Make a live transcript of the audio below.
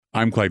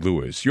I'm Clyde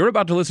Lewis. You're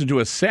about to listen to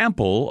a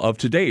sample of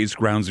today's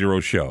Ground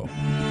Zero show.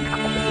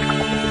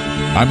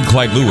 I'm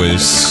Clyde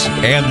Lewis,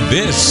 and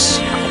this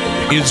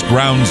is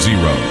Ground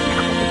Zero.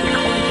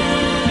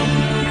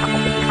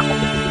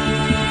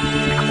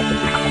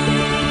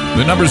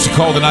 The numbers to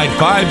call tonight,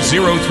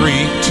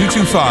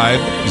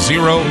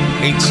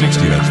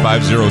 503-225-0860. That's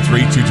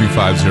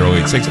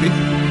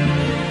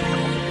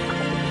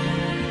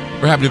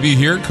 503-225-0860. We're happy to be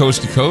here,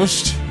 coast to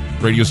coast.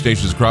 Radio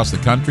stations across the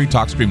country,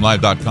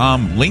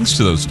 TalkStreamLive.com. Links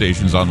to those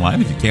stations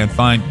online. If you can't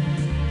find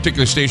a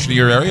particular station in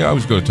your area,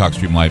 always go to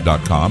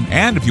TalkStreamLive.com.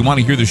 And if you want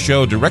to hear the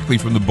show directly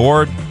from the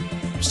board,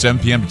 7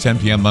 p.m. to 10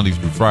 p.m. Mondays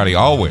through Friday,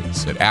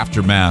 always at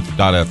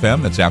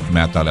Aftermath.fm. That's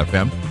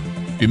Aftermath.fm.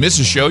 If you miss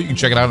a show, you can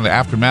check it out on the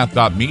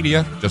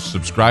Aftermath.media. Just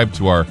subscribe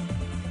to our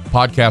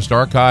podcast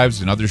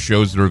archives and other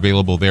shows that are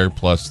available there.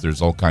 Plus,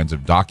 there's all kinds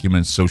of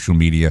documents, social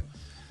media,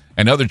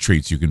 and other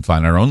treats you can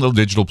find on our own little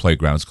digital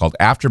playground. It's called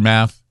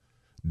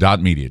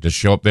Aftermath.media. Just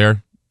show up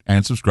there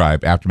and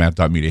subscribe,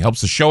 Aftermath.media. It helps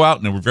the show out,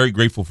 and we're very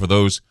grateful for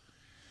those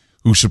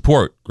who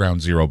support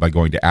Ground Zero by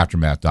going to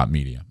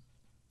Aftermath.media.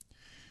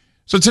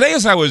 So today,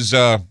 as I was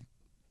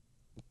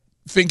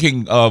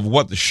thinking of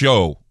what the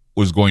show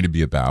was going to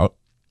be about,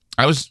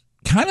 I was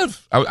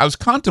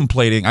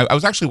contemplating, I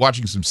was actually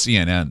watching some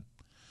CNN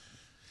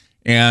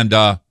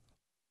and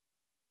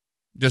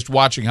just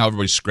watching how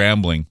everybody's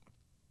scrambling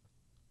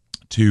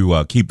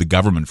to keep the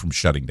government from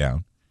shutting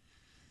down.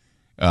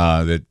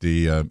 That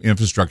the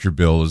infrastructure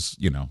bill is,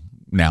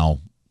 now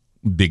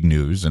big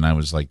news. And I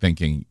was like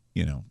thinking,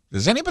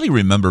 does anybody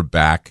remember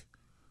back?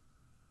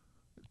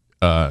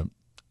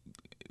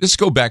 Let's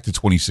go back to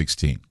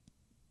 2016.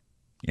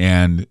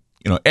 And,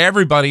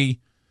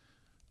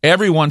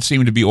 everyone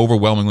seemed to be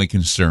overwhelmingly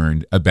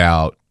concerned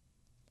about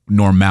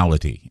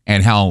normality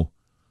and how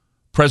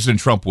President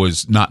Trump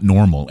was not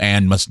normal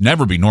and must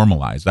never be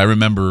normalized. I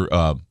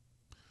remember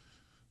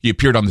he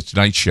appeared on The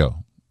Tonight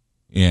Show.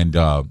 And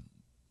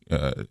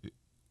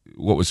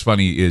what was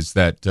funny is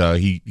that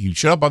he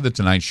showed up on The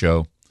Tonight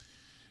Show,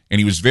 and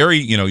he was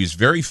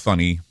very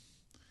funny.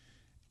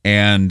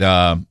 And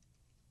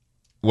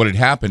what had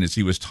happened is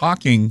he was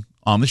talking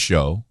on the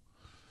show,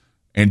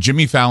 and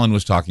Jimmy Fallon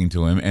was talking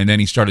to him, and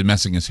then he started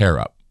messing his hair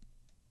up.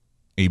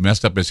 He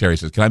messed up his hair. He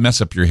says, "Can I mess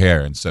up your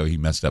hair?" And so he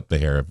messed up the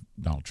hair of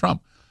Donald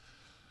Trump.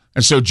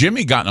 And so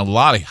Jimmy got in a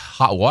lot of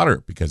hot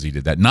water because he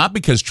did that. Not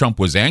because Trump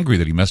was angry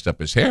that he messed up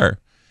his hair.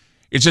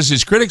 It's just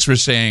his critics were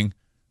saying,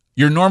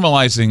 "You're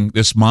normalizing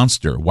this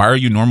monster. Why are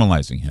you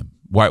normalizing him?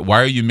 Why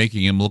are you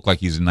making him look like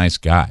he's a nice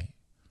guy?"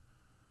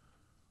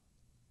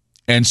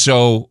 And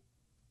so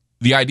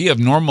the idea of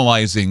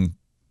normalizing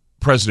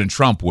President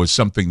Trump was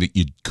something that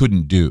you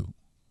couldn't do,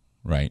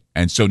 right?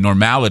 And so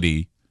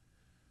normality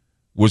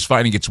was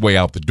finding its way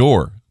out the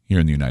door here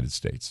in the United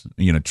States.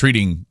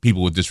 Treating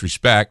people with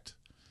disrespect,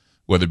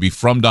 whether it be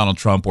from Donald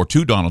Trump or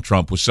to Donald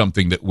Trump, was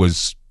something that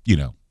was,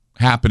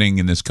 happening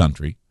in this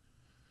country.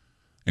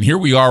 And here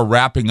we are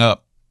wrapping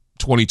up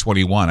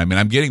 2021.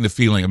 I'm getting the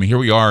feeling, here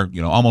we are,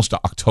 almost to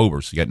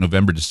October. So you got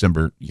November,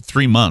 December,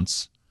 3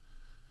 months.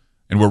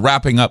 And we're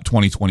wrapping up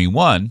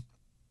 2021.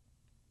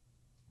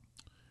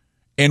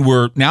 And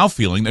we're now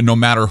feeling that no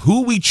matter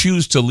who we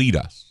choose to lead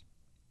us,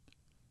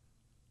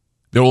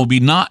 there will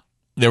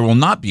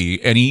not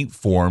be any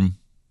form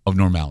of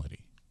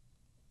normality.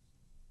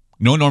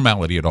 No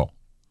normality at all.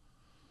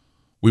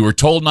 We were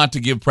told not to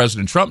give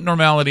President Trump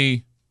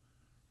normality,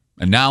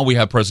 and now we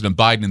have President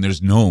Biden, and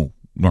there's no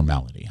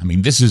normality.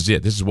 This is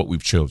it. This is what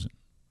we've chosen.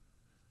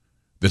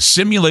 The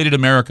simulated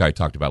America I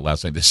talked about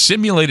last night, the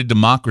simulated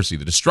democracy,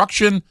 the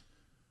destruction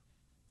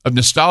of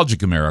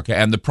nostalgic America,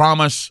 and the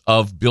promise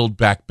of Build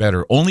Back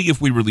Better, only if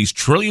we release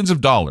trillions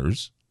of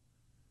dollars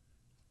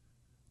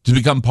to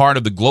become part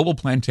of the global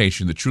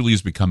plantation that truly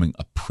is becoming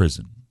a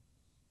prison.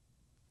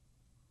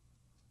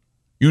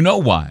 You know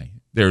why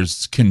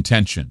there's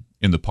contention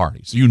in the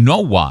parties. You know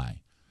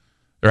why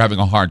they're having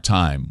a hard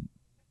time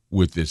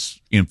with this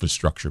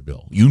infrastructure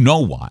bill. You know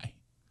why.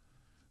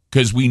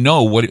 Because we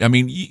know what,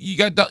 you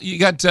got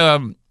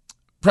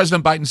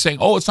President Biden saying,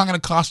 it's not going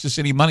to cost us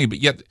any money, but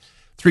yet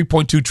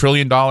 $3.2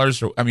 trillion.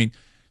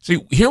 See,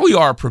 here we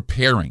are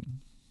preparing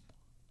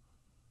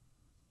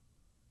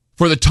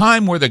for the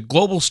time where the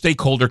global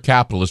stakeholder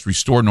capitalists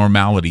restore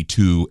normality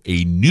to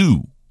a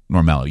new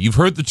normality. You've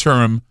heard the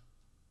term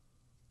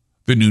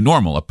the new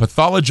normal, a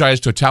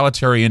pathologized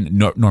totalitarian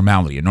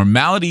normality, a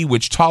normality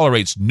which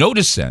tolerates no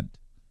dissent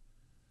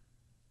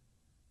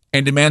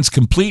and demands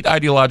complete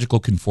ideological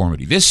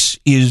conformity. This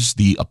is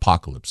the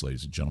apocalypse,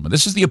 ladies and gentlemen.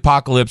 This is the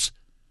apocalypse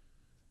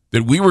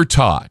that we were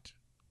taught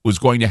was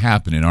going to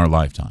happen in our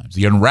lifetimes.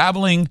 The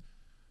unraveling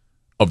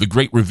of the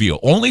great reveal.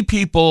 Only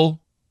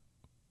people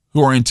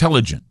who are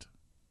intelligent,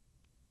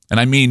 and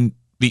I mean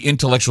the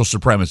intellectual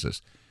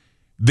supremacists,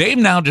 they've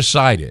now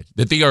decided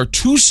that they are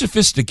too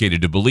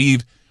sophisticated to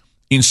believe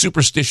in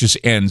superstitious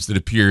ends that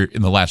appear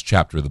in the last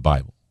chapter of the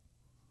Bible.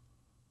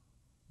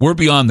 We're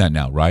beyond that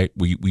now, right?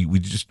 We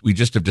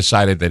just have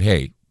decided that,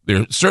 hey,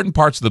 there are certain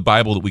parts of the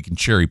Bible that we can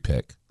cherry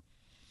pick.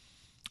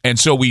 And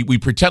so we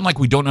pretend like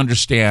we don't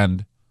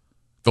understand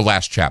the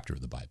last chapter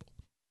of the Bible.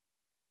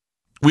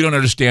 We don't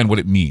understand what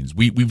it means.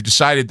 We've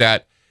decided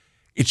that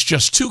it's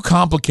just too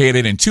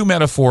complicated and too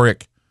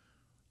metaphoric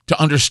to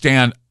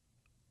understand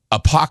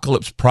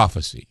apocalypse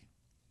prophecy.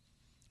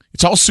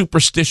 It's all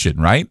superstition,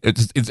 right?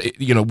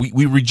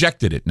 We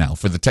rejected it now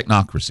for the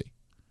technocracy.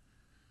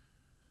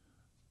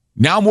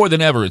 Now more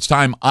than ever, it's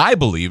time, I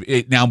believe,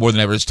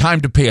 it's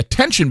time to pay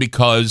attention,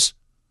 because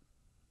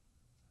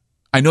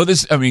I know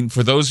this,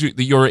 for those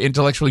that you're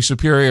intellectually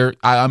superior,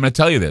 I'm going to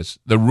tell you this.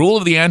 The rule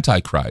of the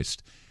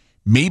Antichrist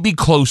may be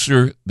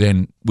closer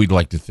than we'd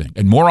like to think.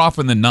 And more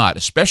often than not,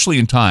 especially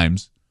in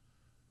times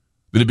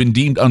that have been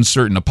deemed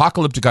uncertain,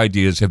 apocalyptic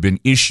ideas have been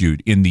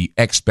issued in the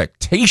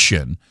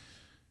expectation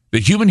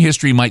that human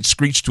history might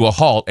screech to a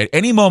halt at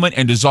any moment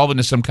and dissolve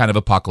into some kind of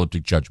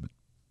apocalyptic judgment.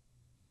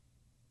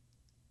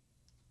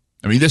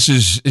 This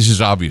is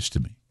obvious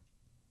to me.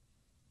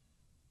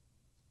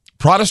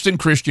 Protestant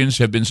Christians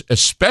have been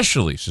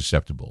especially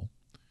susceptible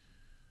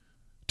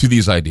to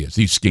these ideas,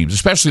 these schemes,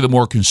 especially the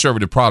more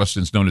conservative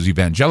Protestants known as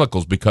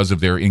evangelicals, because of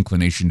their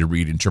inclination to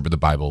interpret the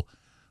Bible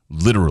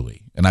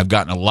literally. And I've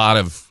gotten a lot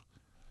of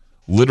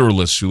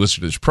literalists who listen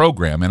to this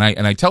program, and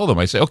I tell them,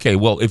 I say, okay,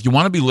 well, if you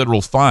want to be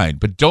literal, fine,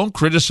 but don't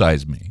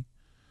criticize me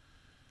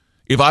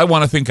if I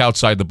want to think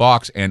outside the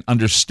box and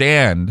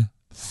understand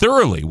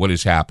thoroughly what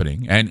is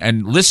happening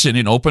and listen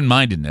in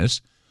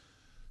open-mindedness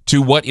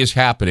to what is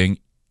happening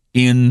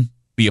in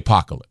the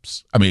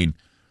apocalypse.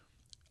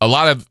 A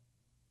lot of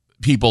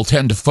people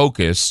tend to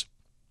focus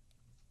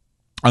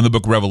on the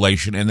book of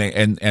Revelation, and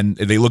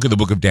they look at the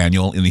book of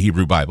Daniel in the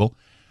Hebrew Bible.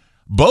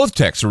 Both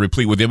texts are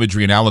replete with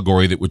imagery and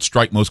allegory that would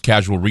strike most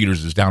casual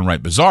readers as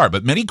downright bizarre,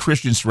 but many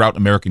Christians throughout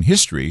American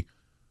history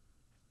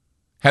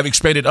have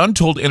expended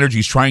untold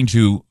energies trying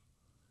to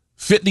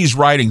fit these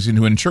writings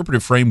into an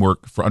interpretive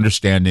framework for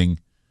understanding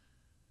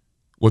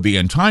what the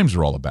end times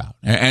are all about.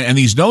 And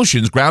these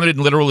notions, grounded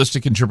in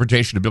literalistic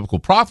interpretation of biblical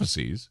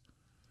prophecies,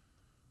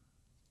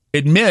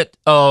 admit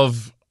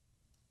of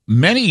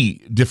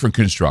many different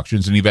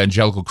constructions in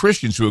evangelical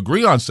Christians who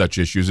agree on such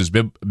issues as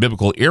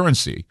biblical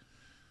errancy,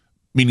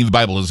 meaning the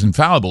Bible is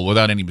infallible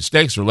without any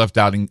mistakes or left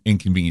out in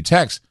inconvenient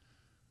texts.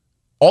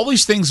 All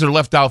these things are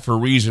left out for a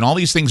reason. All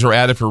these things are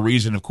added for a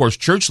reason. Of course,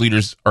 church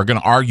leaders are going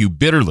to argue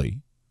bitterly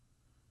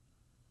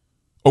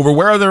over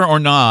whether or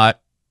not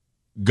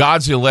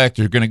God's elect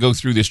are going to go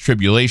through this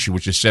tribulation,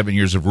 which is 7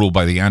 years of rule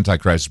by the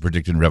Antichrist as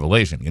predicted in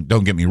Revelation. And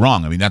don't get me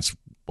wrong. That's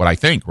what I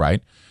think,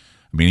 right?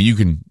 You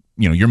can,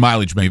 your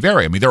mileage may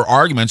vary. There are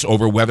arguments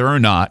over whether or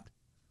not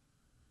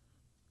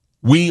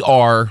we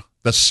are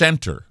the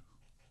center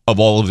of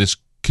all of this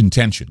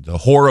contention, the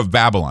whore of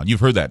Babylon.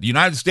 You've heard that. The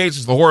United States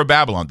is the whore of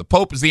Babylon. The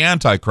Pope is the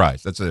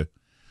Antichrist.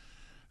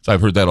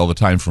 I've heard that all the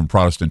time from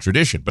Protestant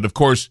tradition. But of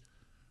course,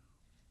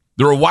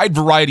 there are a wide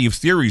variety of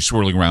theories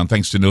swirling around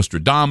thanks to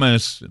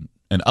Nostradamus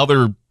and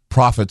other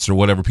prophets or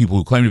whatever, people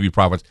who claim to be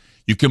prophets.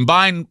 You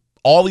combine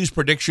all these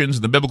predictions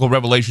and the biblical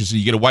revelations and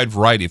you get a wide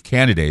variety of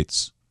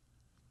candidates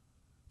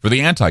for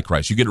the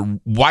Antichrist. You get a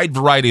wide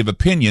variety of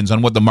opinions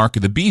on what the mark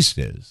of the beast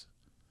is.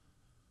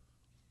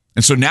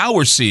 And so now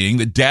we're seeing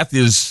that death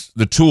is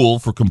the tool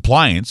for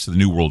compliance to the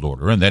New World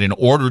Order, and that in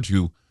order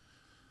to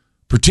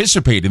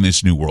participate in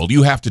this new world,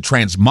 you have to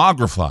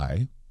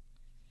transmogrify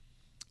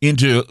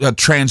into a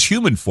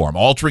transhuman form,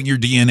 altering your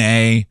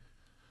DNA.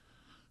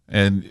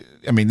 And,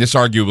 this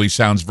arguably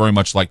sounds very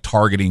much like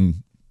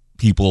targeting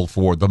people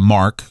for the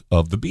mark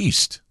of the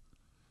beast.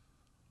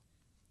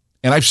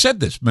 And I've said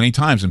this many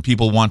times, and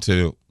people want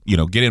to,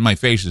 get in my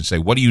face and say,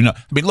 what do you know?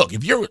 Look,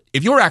 if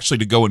you're actually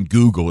to go and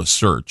Google a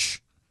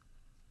search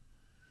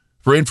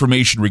for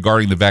information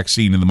regarding the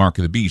vaccine and the mark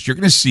of the beast, you're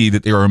going to see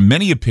that there are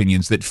many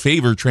opinions that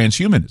favor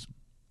transhumanism.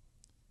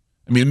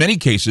 In many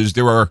cases,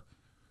 there are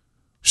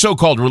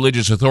so-called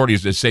religious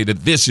authorities that say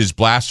that this is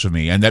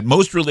blasphemy and that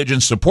most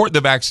religions support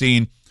the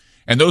vaccine,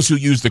 and those who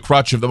use the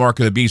crutch of the mark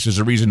of the beast as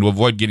a reason to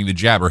avoid getting the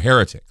jab are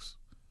heretics.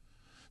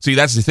 See,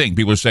 that's the thing.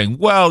 People are saying,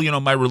 well,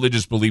 my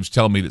religious beliefs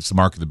tell me it's the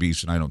mark of the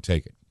beast and I don't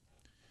take it.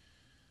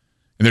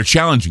 And they're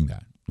challenging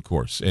that, of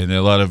course. And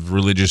a lot of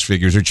religious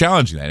figures are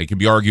challenging that. It can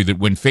be argued that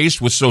when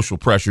faced with social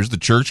pressures, the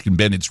church can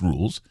bend its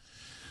rules.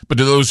 But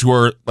to those who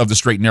are of the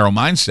straight and narrow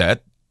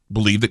mindset,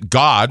 believe that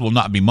God will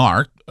not be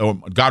mocked,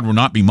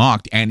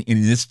 and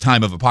in this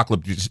time of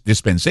apocalyptic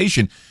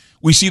dispensation,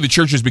 we see the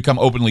churches become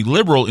openly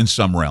liberal in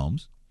some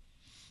realms,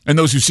 and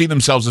those who see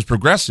themselves as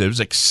progressives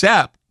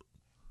accept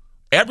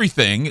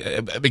everything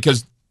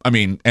because,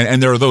 and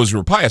there are those who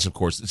are pious, of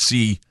course, that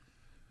see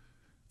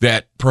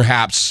that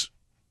perhaps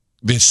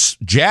this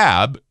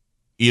jab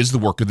is the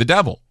work of the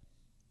devil.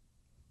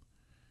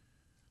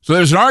 So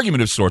there's an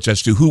argument of sorts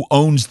as to who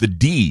owns the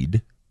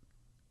deed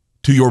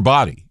to your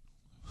body.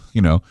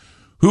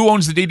 Who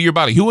owns the deed to your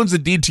body? Who owns the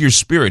deed to your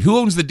spirit? Who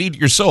owns the deed to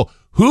your soul?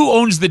 Who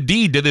owns the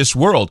deed to this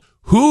world?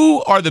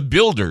 Who are the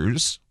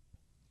builders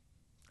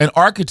and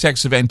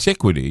architects of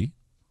antiquity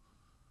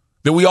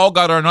that we all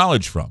got our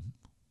knowledge from?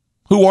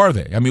 Who are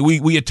they?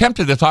 We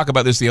attempted to talk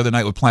about this the other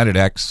night with Planet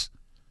X,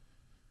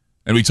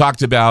 and we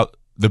talked about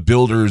the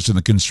builders and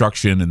the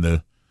construction and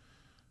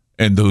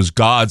and those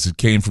gods that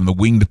came from the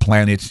winged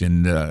planet,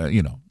 and,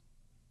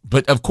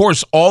 But, of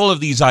course, all of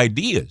these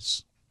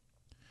ideas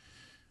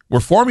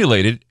were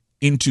formulated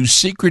into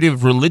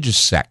secretive religious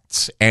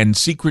sects and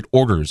secret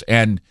orders,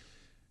 and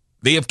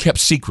they have kept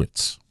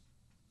secrets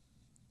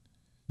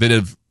that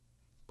have,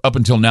 up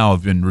until now,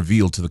 have been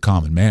revealed to the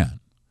common man.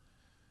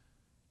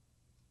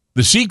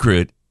 The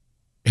secret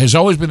has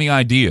always been the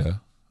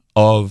idea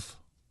of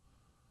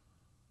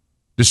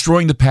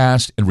destroying the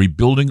past and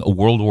rebuilding a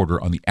world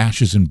order on the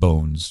ashes and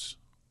bones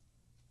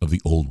of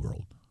the old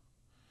world.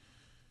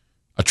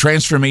 A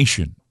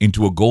transformation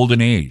into a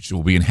golden age that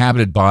will be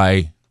inhabited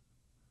by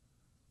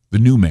the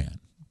new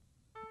man.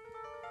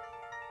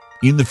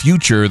 In the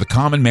future, the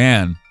common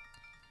man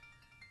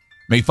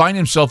may find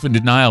himself in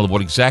denial of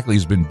what exactly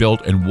has been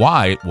built and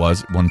why it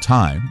was at one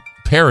time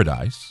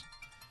paradise.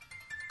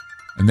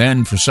 And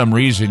then, for some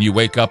reason, you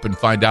wake up and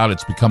find out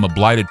it's become a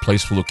blighted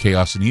place full of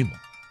chaos and evil.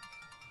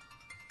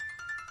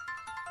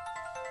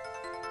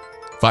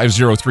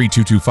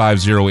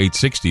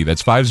 503-225-0860.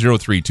 That's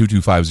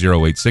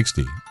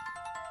 503-225-0860.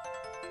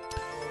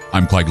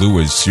 I'm Clyde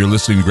Lewis. You're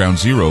listening to Ground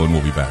Zero, and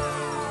we'll be back.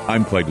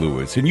 I'm Clyde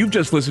Lewis, and you've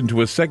just listened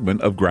to a segment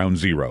of Ground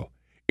Zero.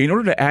 In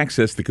order to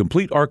access the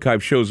complete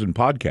archive shows and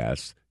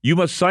podcasts, you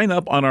must sign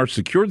up on our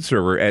secured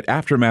server at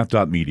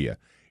aftermath.media.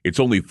 It's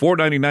only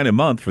 $4.99 a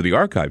month for the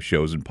archive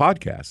shows and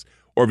podcasts.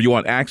 Or if you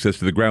want access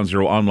to the Ground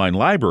Zero online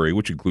library,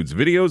 which includes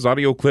videos,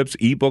 audio clips,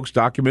 ebooks,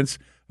 documents,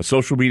 a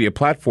social media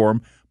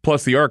platform,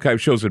 plus the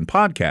archive shows and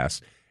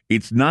podcasts,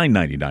 it's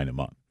 $9.99 a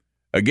month.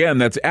 Again,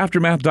 that's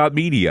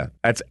aftermath.media.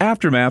 That's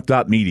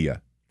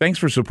aftermath.media. Thanks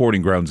for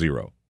supporting Ground Zero.